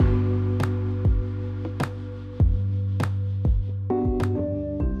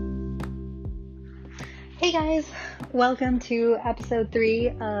Welcome to episode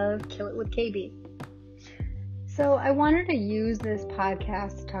 3 of Kill It with KB. So I wanted to use this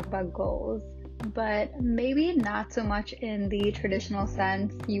podcast to talk about goals, but maybe not so much in the traditional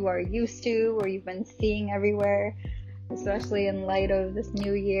sense you are used to or you've been seeing everywhere, especially in light of this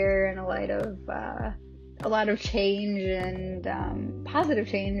new year and in light of a lot of change and positive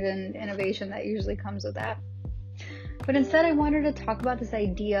change and innovation that usually comes with that. But instead I wanted to talk about this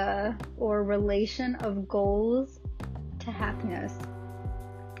idea or relation of goals to happiness.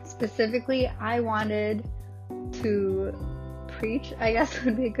 Specifically, I wanted to preach, I guess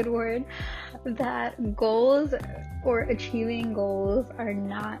would be a good word, that goals or achieving goals are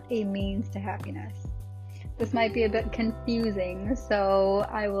not a means to happiness. This might be a bit confusing, so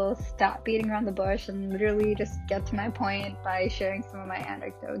I will stop beating around the bush and literally just get to my point by sharing some of my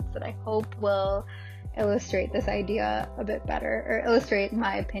anecdotes that I hope will illustrate this idea a bit better, or illustrate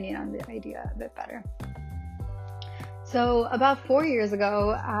my opinion on the idea a bit better. So about 4 years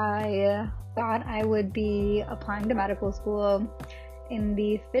ago, I thought I would be applying to medical school in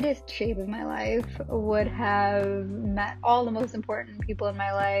the fittest shape of my life, would have met all the most important people in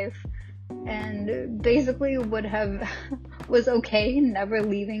my life, and basically was okay never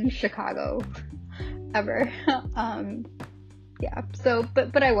leaving Chicago, ever.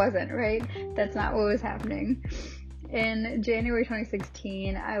 But I wasn't, right? That's not what was happening. In January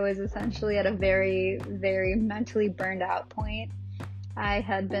 2016, I was essentially at a very, very mentally burned out point. I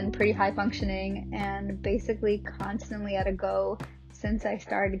had been pretty high functioning and basically constantly at a go since I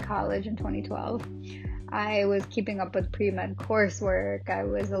started college in 2012. I was keeping up with pre-med coursework. I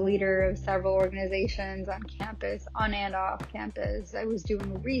was a leader of several organizations on campus, on and off campus. I was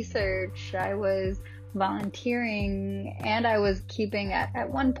doing research. I was volunteering, and I was keeping at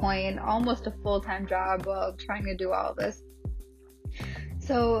one point almost a full-time job while trying to do all of this.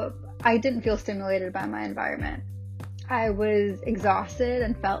 So I didn't feel stimulated by my environment. I was exhausted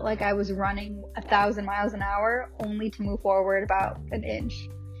and felt like I was running 1,000 miles an hour only to move forward about an inch.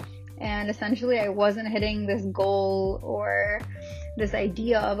 And essentially I wasn't hitting this goal or this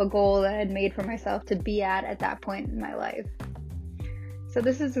idea of a goal that I had made for myself to be at that point in my life. So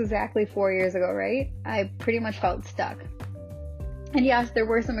this is exactly 4 years ago, right? I pretty much felt stuck. And yes, there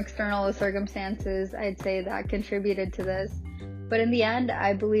were some external circumstances, I'd say, that contributed to this. But in the end,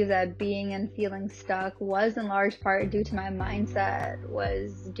 I believe that being and feeling stuck was in large part due to my mindset,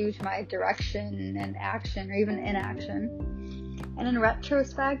 was due to my direction and action, or even inaction. And in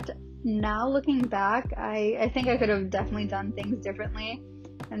retrospect, now looking back, I think I could have definitely done things differently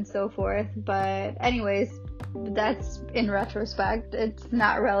and so forth. But anyways, that's in retrospect. It's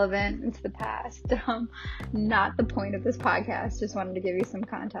not relevant. It's the past. Not the point of this podcast. Just wanted to give you some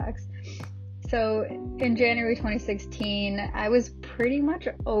context. So in January 2016, I was pretty much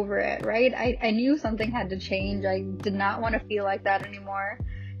over it, right? I knew something had to change. I did not want to feel like that anymore.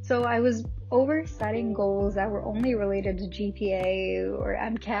 So I was over setting goals that were only related to GPA or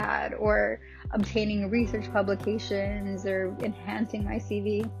MCAT or obtaining research publications or enhancing my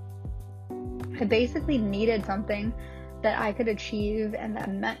CV. I basically needed something that I could achieve and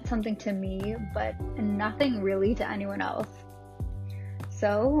that meant something to me, but nothing really to anyone else.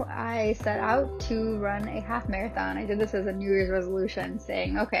 So I set out to run a half marathon. I did this as a New Year's resolution,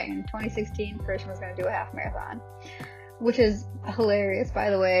 saying, okay, in 2016, Kirsten was going to do a half marathon, which is hilarious, by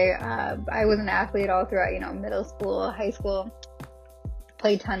the way. I was an athlete all throughout, middle school, high school.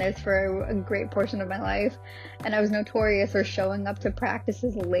 Played tennis for a great portion of my life, and I was notorious for showing up to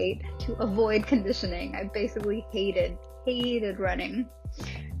practices late to avoid conditioning. I basically hated running.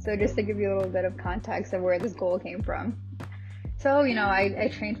 So just to give you a little bit of context of where this goal came from. So,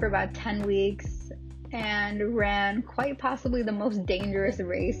 I trained for about 10 weeks and ran quite possibly the most dangerous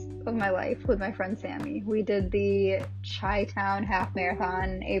race of my life with my friend Sammy. We did the Chi-Town Half Marathon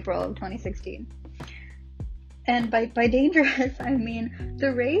in April of 2016. And by dangerous, I mean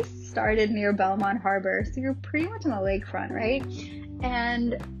the race started near Belmont Harbor, so you're pretty much on the lakefront, right?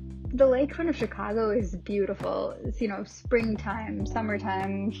 And the lakefront of Chicago is beautiful. It's, springtime,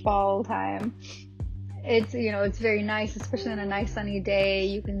 summertime, fall time. It's very nice, especially on a nice sunny day.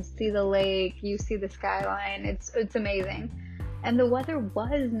 You can see the lake, you see the skyline. It's amazing. And the weather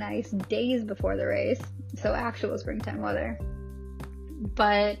was nice days before the race, so actual springtime weather.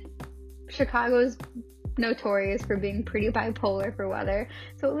 But Chicago's notorious for being pretty bipolar for weather,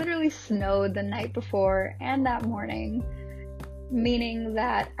 so it literally snowed the night before and that morning, meaning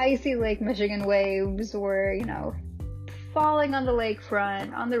that icy Lake Michigan waves were, falling on the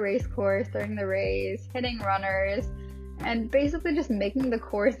lakefront, on the race course during the race, hitting runners, and basically just making the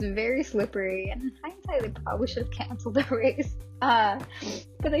course very slippery. And in hindsight, they probably should have canceled the race,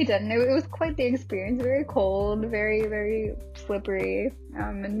 but they didn't. It was quite the experience. Very cold, very, very slippery,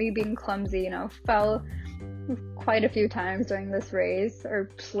 and me being clumsy, fell quite a few times during this race, or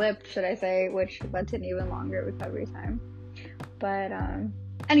slipped, should I say, which led to an even longer recovery time. But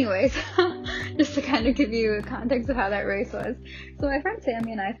anyways, just to kind of give you a context of how that race was. So my friend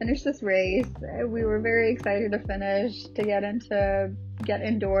Sammy and I finished this race. We were very excited to finish, to get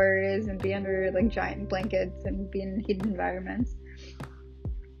indoors and be under like giant blankets and be in heated environments.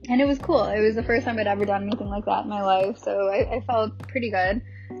 And it was cool. It was the first time I'd ever done anything like that in my life, so I felt pretty good.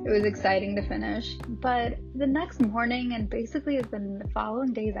 It was exciting to finish. But the next morning, and basically the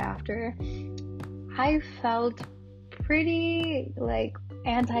following days after, I felt pretty like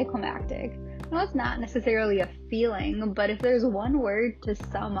anticlimactic. No, it's not necessarily a feeling, but if there's one word to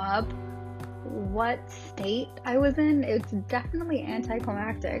sum up what state I was in, it's definitely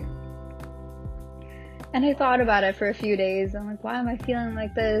anticlimactic. And I thought about it for a few days. I'm like, why am I feeling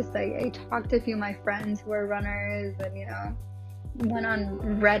like this? I talked to a few of my friends who are runners, and went on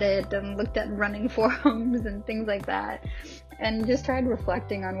Reddit and looked at running forums and things like that, and just tried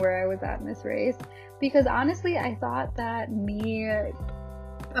reflecting on where I was at in this race. Because honestly, I thought that me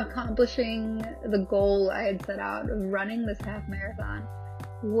accomplishing the goal I had set out of running this half marathon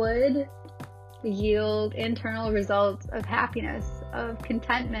would yield internal results of happiness, of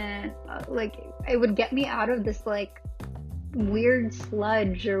contentment, like it would get me out of this like weird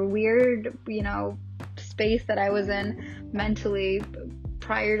sludge or weird, space that I was in mentally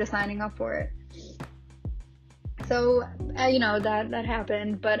prior to signing up for it. So, that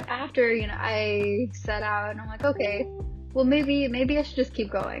happened. But after, I set out and I'm like, okay, well, maybe I should just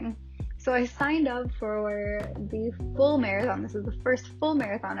keep going. So I signed up for the full marathon. This is the first full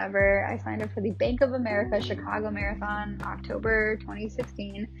marathon ever. I signed up for the Bank of America Chicago Marathon, October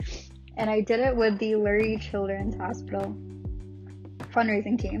 2016. And I did it with the Lurie Children's Hospital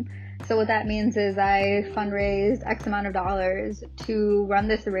fundraising team. So what that means is I fundraised X amount of dollars to run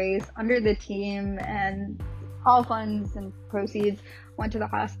this race under the team, and all funds and proceeds went to the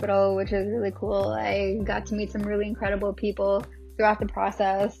hospital, which is really cool. I got to meet some really incredible people throughout the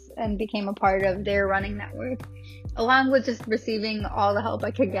process and became a part of their running network, along with just receiving all the help I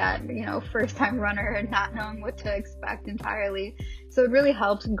could get, first time runner and not knowing what to expect entirely. So it really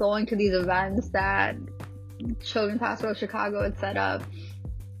helps going to these events that Children's Hospital of Chicago had set up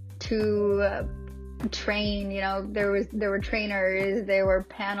to train. There were trainers, there were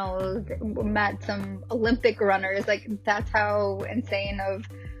panels, met some Olympic runners. Like, that's how insane of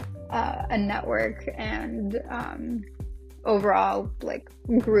a network and overall like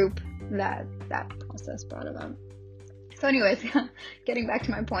group that process brought about. So anyways, getting back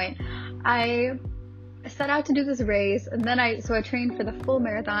to my point, I set out to do this race, and then I trained for the full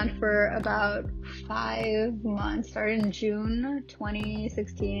marathon for about 5 months. Started in June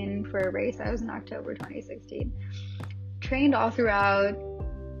 2016 for a race. I was in October 2016. Trained all throughout,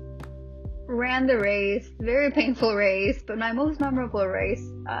 ran the race, very painful race, but my most memorable race,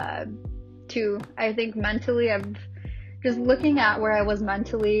 too. I think mentally, I'm just looking at where I was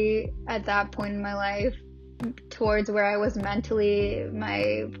mentally at that point in my life towards where I was mentally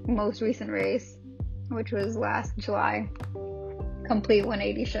my most recent race, which was last July, complete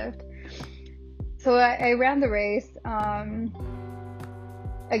 180 shift. So I ran the race.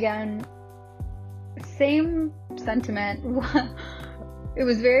 Again, same sentiment. It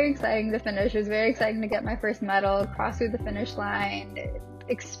was very exciting to finish. It was very exciting to get my first medal, cross through the finish line,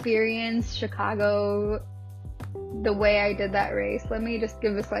 experience Chicago the way I did that race. Let me just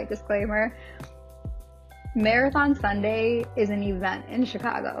give a slight disclaimer. Marathon Sunday is an event in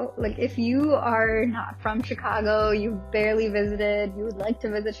Chicago. Like, if you are not from Chicago, you've barely visited, you would like to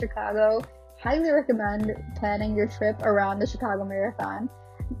visit Chicago, highly recommend planning your trip around the Chicago Marathon.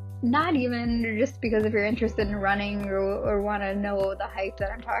 Not even just because if you're interested in running or want to know the hype that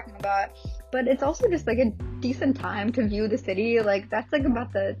I'm talking about, but it's also just like a decent time to view the city. Like, that's like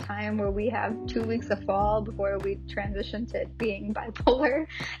about the time where we have 2 weeks of fall before we transition to it being bipolar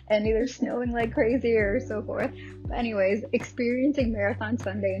and either snowing like crazy or so forth. But anyways, experiencing Marathon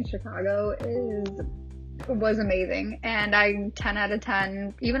Sunday in Chicago was amazing, and I 10 out of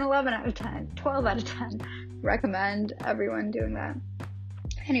 10, even 11 out of 10, 12 out of 10 recommend everyone doing that.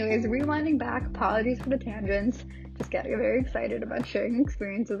 Anyways, rewinding back, apologies for the tangents, just getting very excited about sharing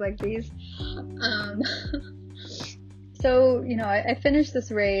experiences like these. So, I finished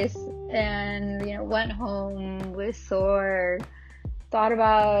this race and, went home, was sore,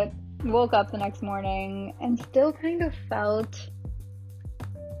 woke up the next morning and still kind of felt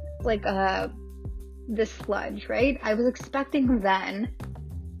like a this sludge, right? I was expecting then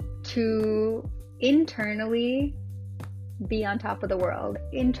to internally be on top of the world,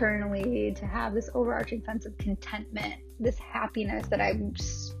 internally to have this overarching sense of contentment, this happiness that I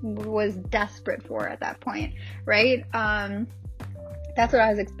was desperate for at that point, right? That's what I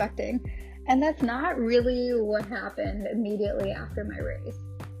was expecting. And that's not really what happened immediately after my race.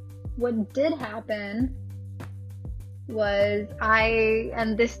 What did happen was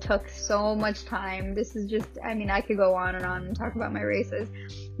and this took so much time. This is just, I could go on and talk about my races,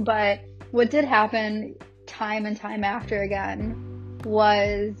 but what did happen time and time after again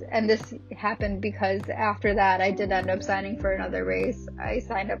was, and this happened because after that I did end up signing for another race. I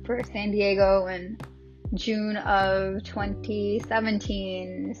signed up for San Diego in June of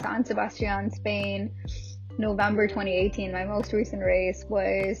 2017, San Sebastian, Spain, November 2018. My most recent race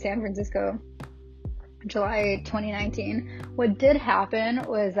was San Francisco, July 2019. What did happen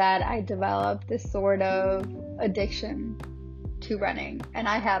was that I developed this sort of addiction to running, and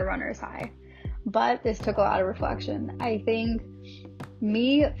I had a runner's high. But this took a lot of reflection. I think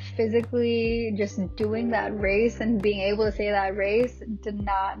me physically just doing that race and being able to say that race did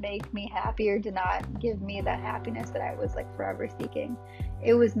not make me happy, or did not give me that happiness that I was like forever seeking.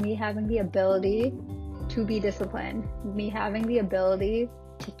 It was me having the ability to be disciplined, me having the ability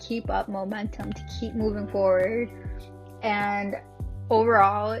to keep up momentum, to keep moving forward, and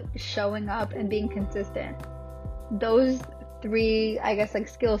overall showing up and being consistent. Those three, I guess, like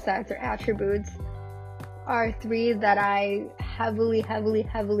skill sets or attributes are three that I heavily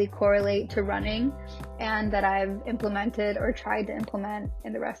correlate to running, and that I've implemented or tried to implement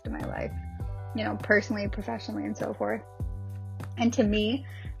in the rest of my life, personally, professionally, and so forth. And to me,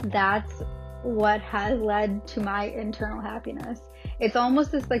 that's what has led to my internal happiness. It's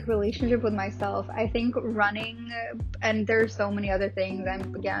almost this like relationship with myself. I think running, and there's so many other things,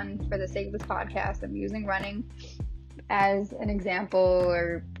 and again, for the sake of this podcast, I'm using running as an example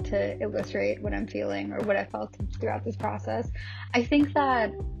or to illustrate what I'm feeling or what I felt throughout this process. I think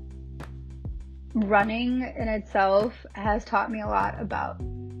that running in itself has taught me a lot about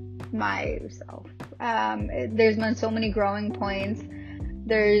myself. There's been so many growing points.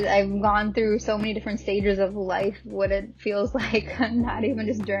 I've gone through so many different stages of life, what it feels like, not even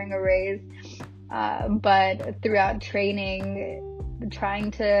just during a race, but throughout training,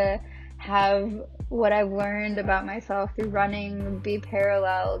 trying to have what I've learned about myself through running be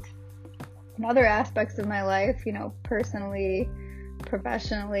paralleled in other aspects of my life, personally,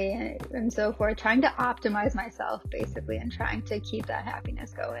 professionally, and so forth, trying to optimize myself basically, and trying to keep that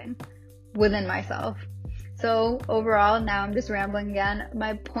happiness going within myself. So overall, now I'm just rambling again.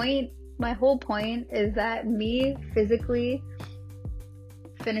 My whole point is that me physically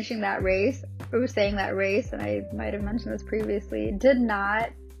finishing that race, or saying that race, and I might have mentioned this previously, did not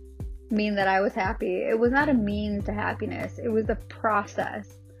mean that I was happy. It was not a means to happiness. It was a process.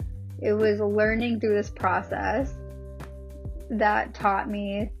 It was learning through this process that taught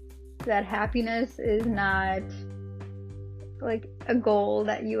me that happiness is not like a goal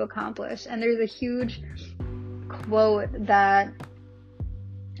that you accomplish. And there's a huge quote that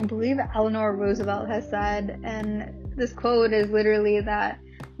I believe Eleanor Roosevelt has said, and this quote is literally that,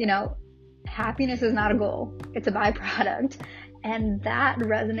 happiness is not a goal, it's a byproduct. And that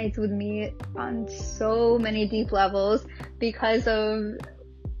resonates with me on so many deep levels because of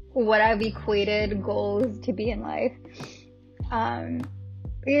what I've equated goals to be in life. And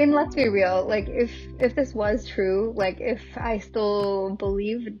let's be real, like if this was true, like if I still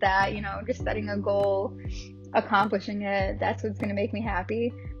believed that, just setting a goal, accomplishing it, that's what's going to make me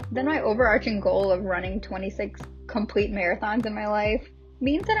happy, then my overarching goal of running 26 complete marathons in my life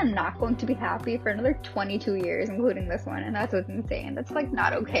means that I'm not going to be happy for another 22 years, including this one. And that's what's insane. That's like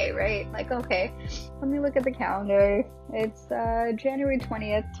not okay, right? Like, okay, let me look at the calendar. It's January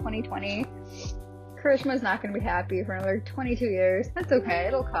 20th, 2020. Karishma's not going to be happy for another 22 years. That's okay.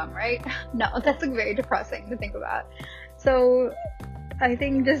 It'll come, right? No, that's like very depressing to think about. So I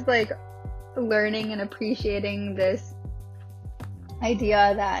think just like learning and appreciating this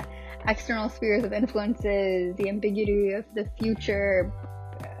idea that external spheres of influences, the ambiguity of the future,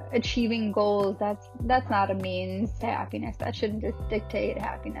 achieving goals, that's not a means to happiness. That shouldn't just dictate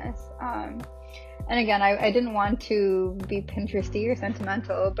happiness. And again, I didn't want to be Pinteresty or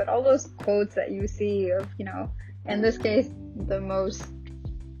sentimental, but all those quotes that you see of, in this case, the most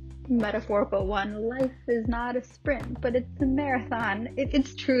metaphorical one, life is not a sprint, but it's a marathon.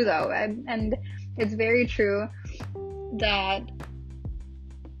 It's true though, and it's very true that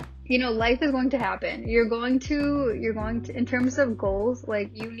life is going to happen. You're going to, in terms of goals, like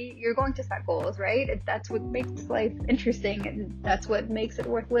you're going to set goals, right? That's what makes life interesting, and that's what makes it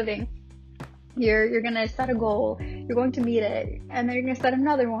worth living. You're gonna set a goal, you're going to meet it, and then you're gonna set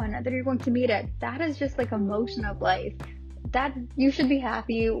another one, and then you're going to meet it. That is just like a motion of life. That you should be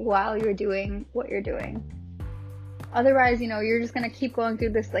happy while you're doing what you're doing. Otherwise, you're just gonna keep going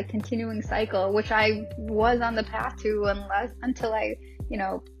through this like continuing cycle, which I was on the path to until I,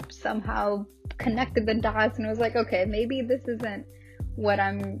 somehow connected the dots and was like, okay, maybe this isn't what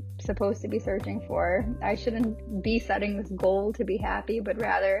I'm supposed to be searching for. I shouldn't be setting this goal to be happy, but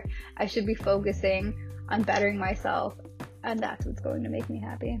rather I should be focusing on bettering myself, and that's what's going to make me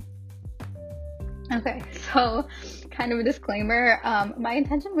happy. Okay, so kind of a disclaimer. My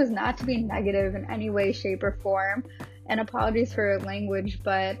intention was not to be negative in any way, shape, or form, and apologies for language,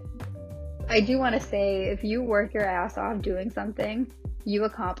 but I do want to say, if you work your ass off doing something, you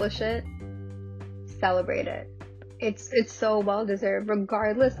accomplish it, celebrate it. It's so well deserved,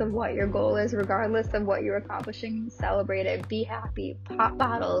 regardless of what your goal is, regardless of what you're accomplishing. Celebrate it, be happy, pop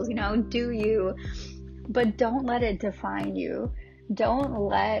bottles, do you, but don't let it define you. Don't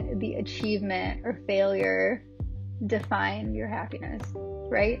let the achievement or failure define your happiness,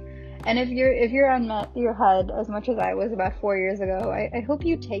 right? And if you're on your head as much as I was about 4 years ago, I hope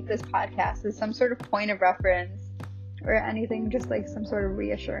you take this podcast as some sort of point of reference, or anything, just like some sort of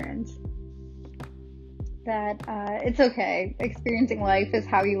reassurance that it's okay. Experiencing life is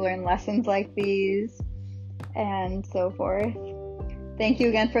how you learn lessons like these, and so forth. Thank you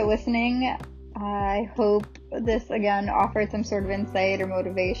again for listening. I hope this again offered some sort of insight or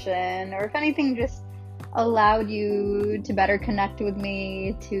motivation, or if anything, just allowed you to better connect with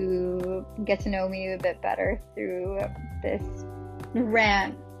me, to get to know me a bit better through this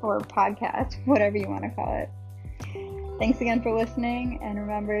rant or podcast, whatever you want to call it. Thanks again for listening, and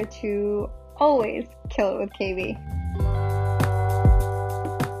remember to always kill it with KB.